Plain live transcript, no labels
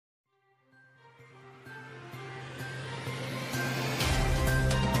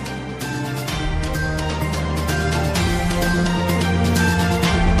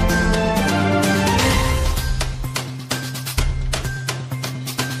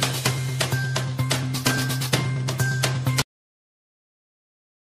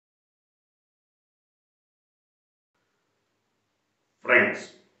Times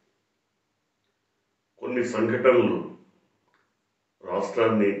కొన్ని సంఘటనలు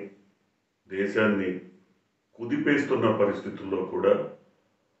రాష్ట్రాన్ని దేశాన్ని కుదిపేస్తున్న పరిస్థితుల్లో కూడా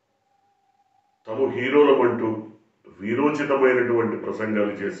తాము హీరోలమంటూ వీరోచితమైనటువంటి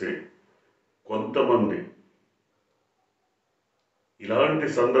ప్రసంగాలు చేసే కొంతమంది ఇలాంటి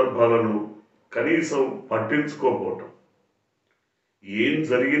సందర్భాలను కనీసం పట్టించుకోకపోవటం, ఏం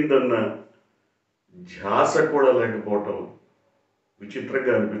జరిగిందన్న ధ్యాస కూడా లేకపోవటం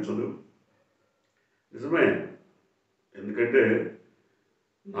విచిత్రంగా అనిపించదు. నిజమే, ఎందుకంటే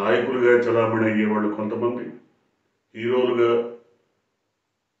నాయకులుగా చలామణి అయ్యేవాళ్ళు కొంతమంది, హీరోలుగా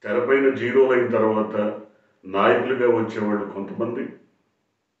తెరపైన జీరోలైన తర్వాత నాయకులుగా వచ్చేవాళ్ళు కొంతమంది,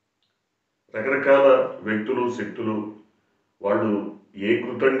 రకరకాల వ్యక్తులు శక్తులు వాళ్ళు ఏ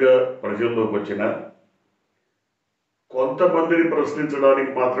కృతంగా ప్రజల్లోకి వచ్చినా కొంతమందిని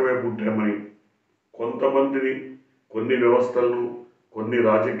ప్రశ్నించడానికి మాత్రమే పుట్టామని, కొంతమందిని కొన్ని వ్యవస్థలను కొన్ని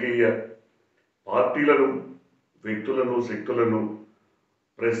రాజకీయ పార్టీలను వ్యక్తులను శక్తులను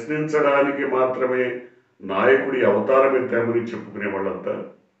ప్రశ్నించడానికి మాత్రమే నాయకుడి అవతారం ఎత్తామని చెప్పుకునే వాళ్ళంతా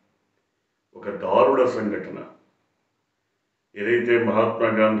ఒక దారుణ సంఘటన. ఏదైతే మహాత్మా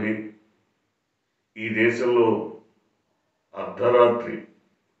గాంధీ ఈ దేశంలో అర్ధరాత్రి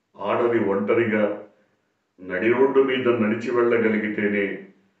ఆడది ఒంటరిగా నడి రోడ్డు మీద నడిచి వెళ్ళగలిగితేనే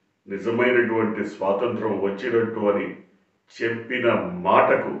నిజమైనటువంటి స్వాతంత్రం వచ్చినట్టు అని చెప్పిన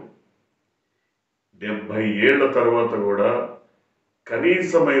మాటకు 70 ఏళ్ల తర్వాత కూడా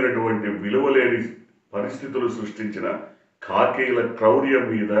కనీసమైనటువంటి విలువలేని పరిస్థితులు సృష్టించిన కాకీల క్రౌర్యం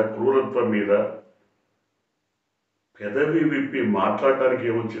మీద, క్రూరత్వం మీద పెదవి విప్పి మాట్లాడటానికి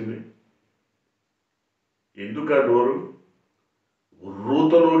ఏమొచ్చింది? ఎందుక నోరు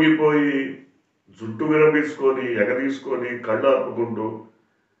రూతలోగిపోయి జుట్టు విరబీసుకొని ఎగదీసుకొని కళ్ళు ఆపుకుంటూ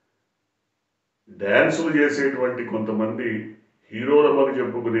డ్యాన్సులు చేసేటువంటి కొంతమంది హీరోలమని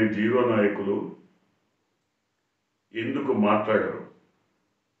చెప్పుకునే జీరో నాయకులు ఎందుకు మాట్లాడరు?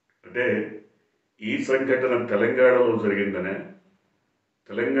 అంటే ఈ సంఘటన తెలంగాణలో జరిగిందనే,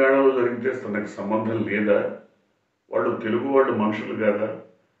 తెలంగాణలో జరిగితే తనకు సంబంధం లేదా? వాళ్ళు తెలుగు వాళ్ళు మనుషులు కాదా?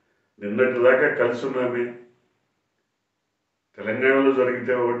 నిన్నటిదాకా కలిసి ఉన్నామే. తెలంగాణలో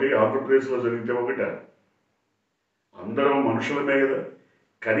జరిగితే ఒకటి, ఆంధ్రప్రదేశ్లో జరిగితే ఒకట. అందరం మనుషులమే కదా.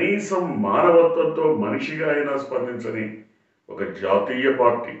 కనీసం మానవత్వంతో మనిషిగా అయినా స్పందించని ఒక జాతీయ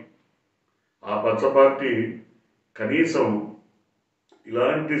పార్టీ, ఆ పచ్చ పార్టీ కనీసం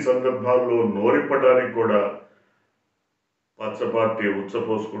ఇలాంటి సందర్భాల్లో నోరిప్పడానికి కూడా పచ్చ పార్టీ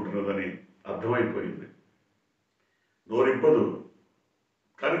ఉచ్చపోసుకుంటున్నదని అర్థమైపోయింది. నోరిప్పదు,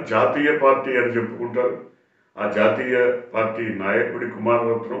 కానీ జాతీయ పార్టీ అని చెప్పుకుంటారు. ఆ జాతీయ పార్టీ నాయకుడి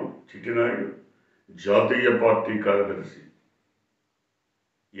కుమారరత్నం చిట్టినాయుడు జాతీయ పార్టీ కార్యదర్శి.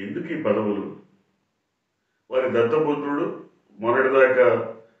 ఎందుకు ఈ పదవులు? వారి దత్తపుత్రుడు మొన్నటిదాకా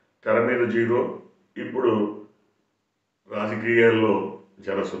తెర మీద జీరో, ఇప్పుడు రాజకీయాల్లో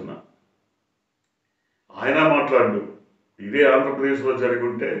జనసున్నా. ఆయన మాట్లాడు. ఇదే ఆంధ్రప్రదేశ్లో జరిగి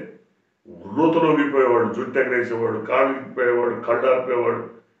ఉంటే ఉర్రూతలోగిపోయేవాడు, జుట్టు ఎగరేసేవాడు, కాళ్ళు ఇప్పిపోయేవాడు, కళ్ళు ఆపేవాడు.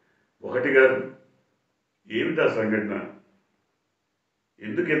 ఒకటి కాదు. ఏమిటా సంఘటన?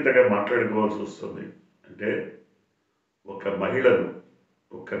 ఎందుకు ఇంతగా మాట్లాడుకోవాల్సి వస్తుంది అంటే, ఒక మహిళను,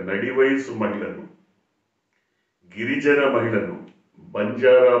 ఒక నడి వయసు మహిళను, గిరిజన మహిళను,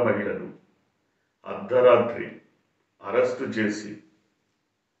 బంజారా మహిళను అర్ధరాత్రి అరెస్టు చేసి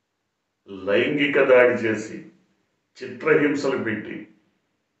లైంగిక దాడి చేసి చిత్రహింసలు పెట్టి,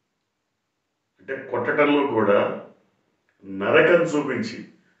 అంటే కొట్టడంలో కూడా నరకం చూపించి,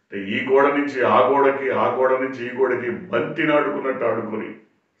 ఈ గోడ నుంచి ఆ గోడకి, ఆ గోడ నుంచి ఈ గోడకి బంతిని ఆడుకున్నట్టు ఆడుకొని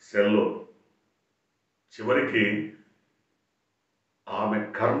సెల్లో చివరికి ఆమె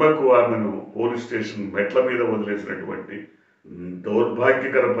కర్మకు ఆమెను పోలీస్ స్టేషన్ మెట్ల మీద వదిలేసినటువంటి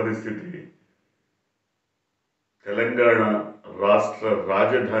దౌర్భాగ్యకర పరిస్థితి తెలంగాణ రాష్ట్ర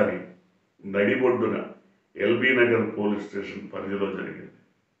రాజధాని నడిబొడ్డున ఎల్బీ నగర్ పోలీస్ స్టేషన్ పరిధిలో జరిగింది.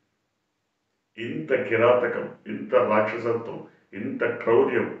 ఇంత కిరాతకం, ఇంత రాక్షసత్వం, ఇంత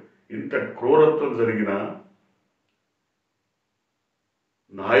క్రౌర్యం, ఇంత క్రూరత్వం జరిగిన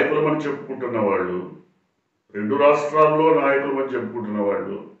నాయకులమని చెప్పుకుంటున్న వాళ్ళు, రెండు రాష్ట్రాల్లో నాయకులమని చెప్పుకుంటున్న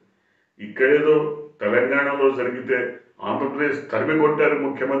వాళ్ళు, ఇక్కడేదో తెలంగాణలో జరిగితే ఆంధ్రప్రదేశ్ తరిమి కొట్టారు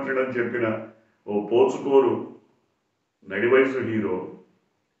ముఖ్యమంత్రిని అని చెప్పిన ఓ పోచుకోరు నడివయసు హీరో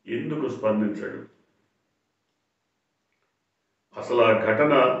ఎందుకు స్పందించాడు? అసలు ఆ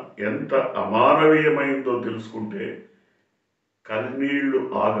ఘటన ఎంత అమానవీయమైందో తెలుసుకుంటే కన్నీళ్లు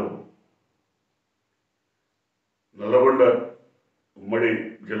ఆగవు. నల్గొండ ఉమ్మడి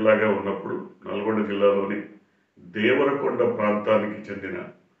జిల్లాగా ఉన్నప్పుడు నల్గొండ జిల్లాలోని దేవరకొండ ప్రాంతానికి చెందిన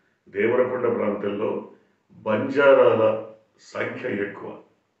దేవరకొండ ప్రాంతంలో బంజారాల సంఖ్య ఎక్కువ.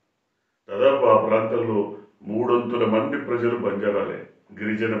 దాదాపు ఆ ప్రాంతంలో 300 మంది ప్రజలు బంజారాలే,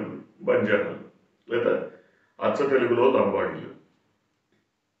 గిరిజన బంజారాలు లేదా అచ్చ తెలుగులో లంబాడీలు.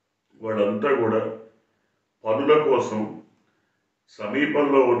 వాళ్ళంతా కూడా పనుల కోసం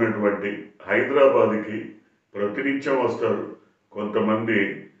సమీపంలో ఉన్నటువంటి హైదరాబాద్కి ప్రతినిత్యం వస్తారు. కొంతమంది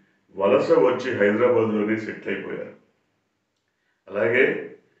వలస వచ్చి హైదరాబాద్లోనే సెటిల్ అయిపోయారు. అలాగే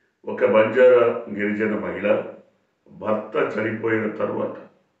ఒక బంజారా గిరిజన మహిళ భర్త చనిపోయిన తర్వాత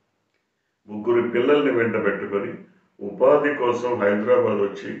 3 పిల్లల్ని వెంట పెట్టుకొని ఉపాధి కోసం హైదరాబాద్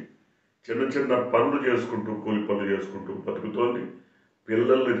వచ్చి చిన్న చిన్న పనులు చేసుకుంటూ, కూలి పనులు చేసుకుంటూ బతుకుతోంది.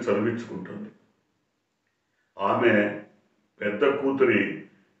 పిల్లల్ని చదివించుకుంటుంది. ఆమె పెద్ద కూతురి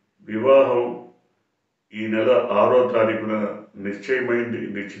వివాహం ఈ నెల 6వ తారీఖున నిశ్చయమైంది.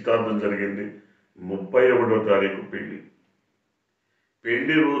 నిశ్చితార్థం జరిగింది. 31వ తారీఖు పెళ్లి.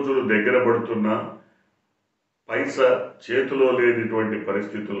 పెళ్లి రోజులు దగ్గర పడుతున్నా పైసా చేతిలో లేనిటువంటి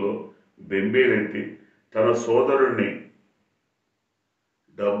పరిస్థితుల్లో బెంబేలెత్తి తన సోదరుణ్ణి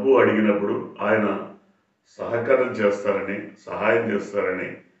డబ్బు అడిగినప్పుడు ఆయన సహకారం చేస్తారని, సహాయం చేస్తారని,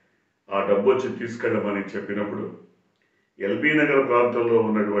 ఆ డబ్బు వచ్చి తీసుకెళ్ళమని చెప్పినప్పుడు ఎల్బీ నగర్ ప్రాంతంలో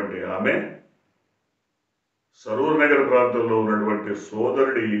ఉన్నటువంటి ఆమె సరూర్ నగర్ ప్రాంతంలో ఉన్నటువంటి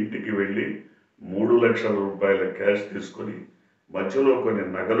సోదరుడి ఇంటికి వెళ్ళి 3 లక్షల రూపాయల క్యాష్ తీసుకొని మధ్యలో కొన్ని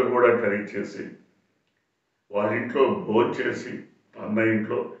నగలు కూడా ఖరీచేసి వారింట్లో భోంచేసి అన్న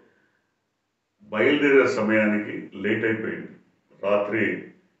ఇంట్లో బయలుదేరే సమయానికి లేట్ అయిపోయింది. రాత్రి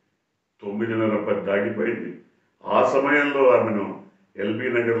 9:30 దాటిపోయింది. ఆ సమయంలో ఆమెను ఎల్బీ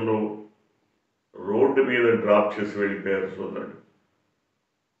నగర్లో రోడ్డు మీద డ్రాప్ చేసి వెళ్ళిపోయారు సోదరుడు.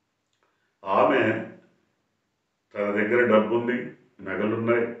 ఆమె తన దగ్గర డబ్బుంది,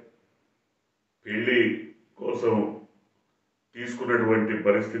 నగలున్నాయి, పెళ్ళి కోసం తీసుకున్నటువంటి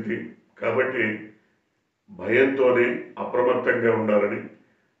పరిస్థితి కాబట్టి భయంతోనే అప్రమత్తంగా ఉండాలని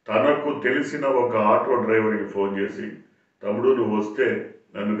తనకు తెలిసిన ఒక ఆటో డ్రైవర్కి ఫోన్ చేసి, తమ్ముడు నువ్వు వస్తే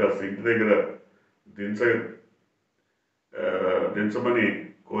నన్ను కాస్త ఇంటి దగ్గర దించమని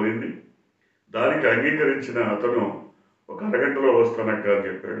కోరింది. దానికి అంగీకరించిన అతను ఒక అరగంటలో వస్తానక్క అని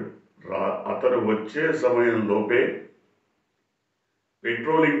చెప్పాడు. అతను వచ్చే సమయంలోపే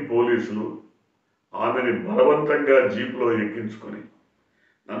పెట్రోలింగ్ పోలీసులు ఆమెని బలవంతంగా జీప్లో ఎక్కించుకొని,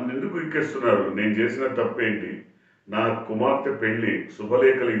 నన్ను ఎందుకు ఎక్కిస్తున్నారు, నేను చేసిన తప్పేంటి, నా కుమార్తె పెళ్ళి,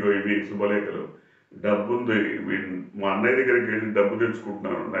 శుభలేఖలు ఇగో ఇవి శుభలేఖలు, డబ్బుంది, మా అన్నయ్య దగ్గరికి వెళ్ళి డబ్బు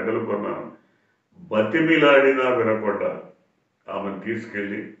తెచ్చుకుంటున్నాను, నగలు కొన్నాను, బతిమిలాడినా వినకుండా ఆమెను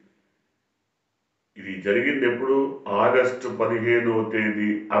తీసుకెళ్ళి, ఇది జరిగింది ఎప్పుడు, ఆగస్టు 15వ తేదీ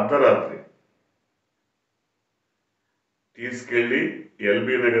అర్ధరాత్రి తీసుకెళ్ళి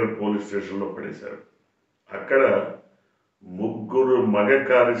ఎల్బీ నగర్ పోలీస్ స్టేషన్లో పడేశారు. అక్కడ 3 మగ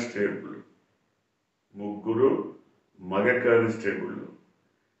కానిస్టేబుళ్ళు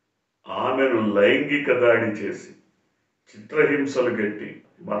ఆమెను లైంగిక దాడి చేసి చిత్రహింసలు గట్టి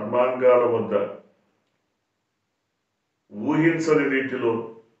మర్మాంగాల వద్ద ఊహించని రీతిలో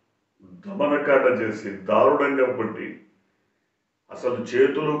దమనకాట చేసి దారుణంగా కొట్టి అసలు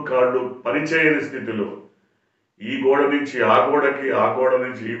చేతులు కాళ్ళు పనిచేయని స్థితిలో ఈ గోడ నుంచి ఆ గోడకి, ఆ గోడ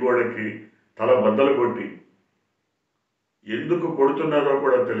నుంచి ఈ గోడకి తల బద్దలు కొట్టి, ఎందుకు కొడుతున్నారో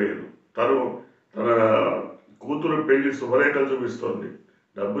కూడా తెలియదు. తన కూతురు పెళ్లి శుభలేఖలు చూపిస్తోంది,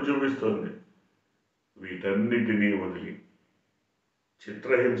 డబ్బు చూపిస్తోంది. వీటన్నిటినీ వదిలి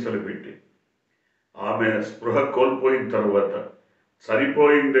చిత్రహింసలు పెట్టి ఆమె స్పృహ కోల్పోయిన తర్వాత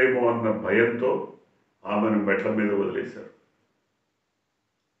సరిపోయిందేమో అన్న భయంతో ఆమెను మెట్ల మీద వదిలేశారు.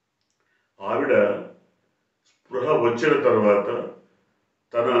 ఆవిడ స్పృహ వచ్చిన తర్వాత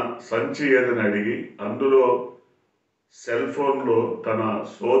తన సంచి ఏదని అడిగి అందులో సెల్ ఫోన్లో తన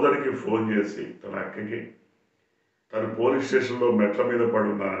సోదరికి ఫోన్ చేసి, తన అక్కకి తను పోలీస్ స్టేషన్లో మెట్ల మీద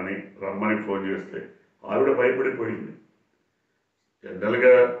పడున్నానని రమ్మని ఫోన్ చేస్తే ఆవిడ భయపడిపోయింది.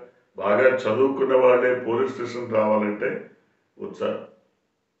 జనరల్గా బాగా చదువుకున్న వాళ్ళే పోలీస్ స్టేషన్ రావాలంటే వచ్చారు.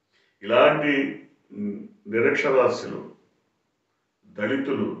 ఇలాంటి నిరక్షరాస్యులు,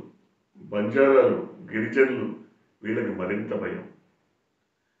 దళితులు, బంజారాలు, గిరిజనులు వీళ్ళకి మరింత భయం.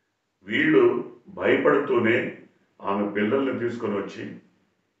 వీళ్ళు భయపడుతూనే ఆమె పిల్లల్ని తీసుకొని వచ్చి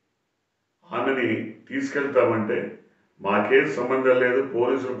ఆమెని తీసుకెళ్తామంటే మాకేం సంబంధం లేదు,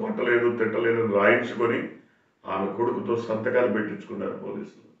 పోలీసులు కొట్టలేదు తిట్టలేదు అని రాయించుకొని ఆమె కొడుకుతో సంతకాలు పెట్టించుకున్నారు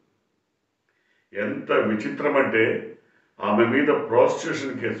పోలీసులు. ఎంత విచిత్రం అంటే ఆమె మీద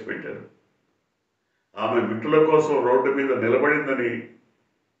ప్రాస్టిట్యూషన్ కేసు పెట్టారు. ఆమె విటుల కోసం రోడ్డు మీద నిలబడిందని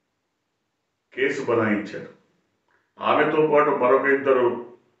కేసు బనాయించారు. ఆమెతో పాటు మరొక 2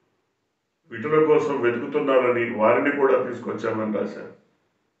 విటుల కోసం వెతుకుతున్నారని వారిని కూడా తీసుకొచ్చామని రాశారు.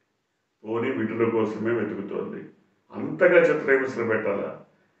 పోనీ విటుల కోసమే వెతుకుతోంది. అంతగా చిత్రహింసలు పెట్టాలా?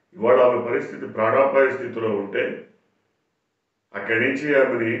 ఇవాళ ఆమె పరిస్థితి ప్రాణాపాయ స్థితిలో ఉంటే అక్కడి నుంచి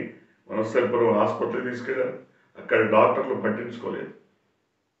ఆమెని మనస్థలపురం ఆసుపత్రికి తీసుకెళ్ళారు. అక్కడ డాక్టర్లు పట్టించుకోలేదు.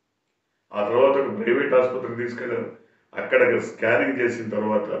 ఆ తర్వాత ఒక ప్రైవేట్ ఆసుపత్రికి తీసుకెళ్ళారు. అక్కడ స్కానింగ్ చేసిన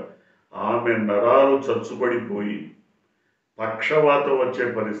తర్వాత ఆమె నరాలు చచ్చుబడిపోయి పక్షవాతం వచ్చే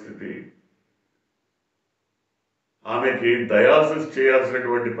పరిస్థితి, ఆమెకి డయాలసిస్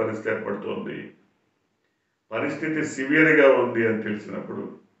చేయాల్సినటువంటి పరిస్థితి ఏర్పడుతోంది. పరిస్థితి సివియర్గా ఉంది అని తెలిసినప్పుడు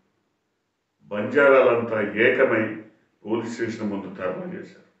బంజారాలంతా ఏకమై పోలీస్ స్టేషన్ ముందు ధర్నా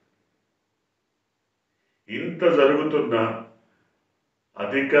చేశారు. ఇంత జరుగుతున్న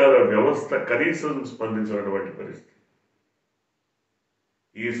అధికార వ్యవస్థ కనీసం స్పందించినటువంటి పరిస్థితి.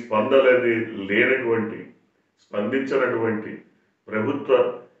 ఈ స్పందనని లేనటువంటి, స్పందించినటువంటి ప్రభుత్వ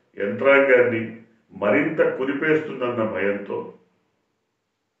యంత్రాంగాన్ని మరింత కుదిపేస్తుందన్న భయంతో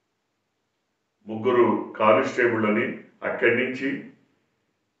 3 కానిస్టేబుళ్ళని అక్కడి నుంచి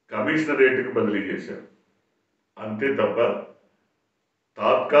కమిషనరేట్కి బదిలీ చేశారు. అంతే తప్ప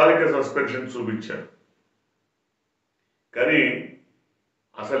తాత్కాలిక సస్పెన్షన్ చూపించారు. కానీ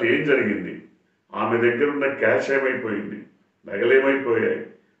అసలు ఏం జరిగింది? ఆమె దగ్గర ఉన్న క్యాష్ ఏమైపోయింది? నగలేమైపోయాయి?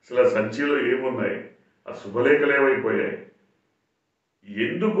 అసలు ఆ సంచిలో ఏమున్నాయి? ఆ శుభలేఖలు ఏమైపోయాయి?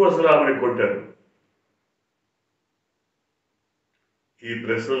 ఎందుకు అసలు ఆమెను కొట్టారు? ఈ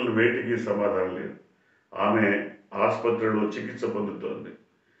ప్రశ్నలను వేటికి సమాధానం లేదు. ఆమె ఆసుపత్రిలో చికిత్స పొందుతోంది.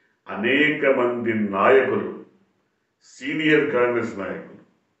 అనేక మంది నాయకులు, సీనియర్ కాంగ్రెస్ నాయకులు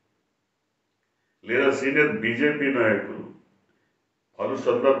లేదా సీనియర్ బీజేపీ నాయకులు పలు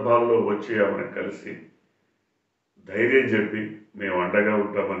సందర్భాల్లో వచ్చి ఆమెను కలిసి ధైర్యం చెప్పి మేము అండగా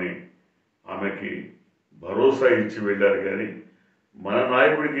ఉంటామని ఆమెకి భరోసా ఇచ్చి వెళ్ళారు. కానీ మన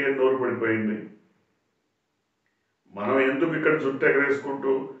నాయకుడికి ఏం నోరు పడిపోయింది? మనం ఎందుకు ఇక్కడ చుట్టూ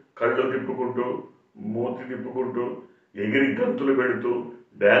ఎగరేసుకుంటూ, కళ్ళు తిప్పుకుంటూ, మూతి తిప్పుకుంటూ, ఎగిరి గంతులు పెడుతూ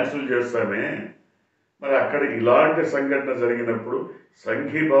డ్యాన్సులు చేస్తామే? మరి అక్కడ ఇలాంటి సంఘటన జరిగినప్పుడు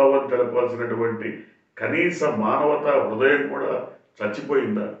సంఘీభావం తెలపాల్సినటువంటి కనీస మానవతా హృదయం కూడా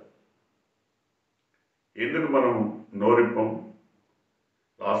చచ్చిపోయిందా? ఎందుకు మనం నోరిప్పం?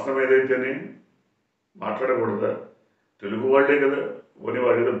 రాష్ట్రం ఏదైతేనే మాట్లాడకూడదా? తెలుగు వాళ్ళే కదా,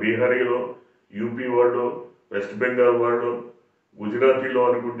 వాళ్ళు ఏదో బీహారీలో, యూపీ వాళ్ళు, వెస్ట్ బెంగాల్ వాళ్ళు, గుజరాతీలో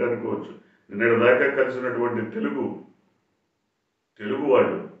అనుకుంటే అనుకోవచ్చు. నిన్నటి దాకా కలిసినటువంటి తెలుగు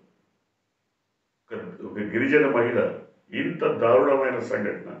వాళ్ళు, ఒక గిరిజన మహిళ, ఇంత దారుణమైన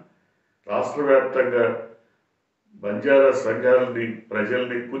సంఘటన రాష్ట్ర వ్యాప్తంగా బంజారా సంఘాలని,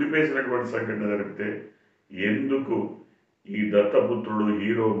 ప్రజల్ని కుదిపేసినటువంటి సంఘటన జరిగితే ఎందుకు ఈ దత్తపుత్రుడు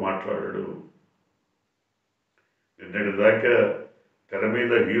హీరో మాట్లాడాడు? నిన్నటి దాకా తెర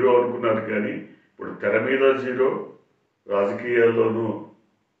మీద హీరో అనుకున్నారు, కానీ ఇప్పుడు తెర మీద జీరో, రాజకీయాల్లోనూ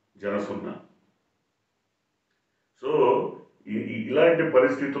జనసున్నా. సో ఇలాంటి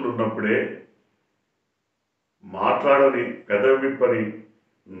పరిస్థితులు ఉన్నప్పుడే మాట్లాడని, పెదవిప్పని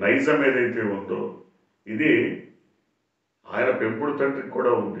నైజం ఏదైతే ఉందో, ఇది ఆయన పెంపుడు తండ్రికి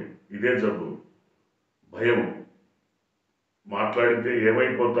కూడా ఉంది. ఇదే జబ్బు, భయం. మాట్లాడితే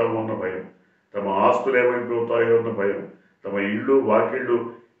ఏమైపోతామో అన్న భయం, తమ ఆస్తులు ఏమైపోతాయో అన్న భయం, తమ ఇళ్ళు వాకిళ్ళు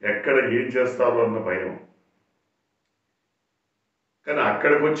ఎక్కడ ఏం చేస్తారో అన్న భయం. కానీ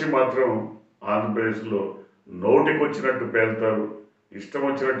అక్కడికి వచ్చి మాత్రం ఆంధ్రప్రదేశ్లో నోటికి వచ్చినట్టు పేలుతారు, ఇష్టం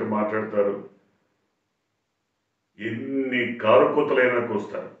వచ్చినట్టు మాట్లాడతారు, ఎన్ని కారుకూతలైనా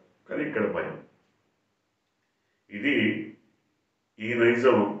కూస్తారు. కానీ ఇక్కడ భయం. ఇది ఈ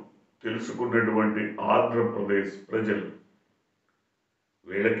నైజం తెలుసుకున్నటువంటి ఆంధ్రప్రదేశ్ ప్రజలు,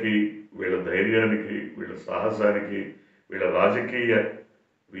 వీళ్ళకి, వీళ్ళ ధైర్యానికి, వీళ్ళ సాహసానికి, వీళ్ళ రాజకీయ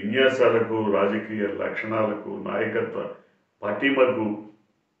విన్యాసాలకు, రాజకీయ లక్షణాలకు, నాయకత్వ పటిమకు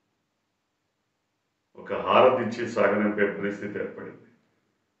ఒక హారతిచ్చి సాగనంపే పరిస్థితి ఏర్పడింది.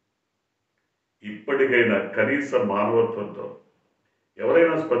 ఇప్పటికైనా కనీస మానవత్వంతో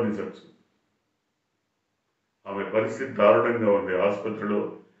ఎవరైనా స్పందించవచ్చు. ఆమె పరిస్థితి దారుణంగా ఉంది. ఆసుపత్రిలో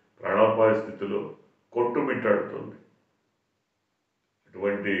ప్రాణాపాయ స్థితిలో కొట్టుమిట్టాడుతోంది.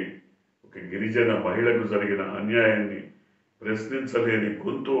 అటువంటి ఒక గిరిజన మహిళకు జరిగిన అన్యాయాన్ని ప్రశ్నించలేని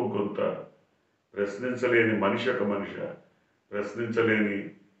గొంతు గొంత, ప్రశ్నించలేని మనిషి ఒక మనిష, ప్రశ్నించలేని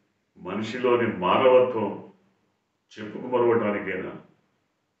మనిషిలోని మానవత్వం చెప్పుకు మరవటానికైనా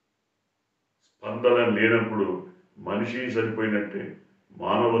స్పందన లేనప్పుడు మనిషి చనిపోయినట్టే,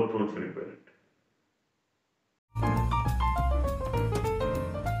 మానవత్వం చనిపోయినట్టే.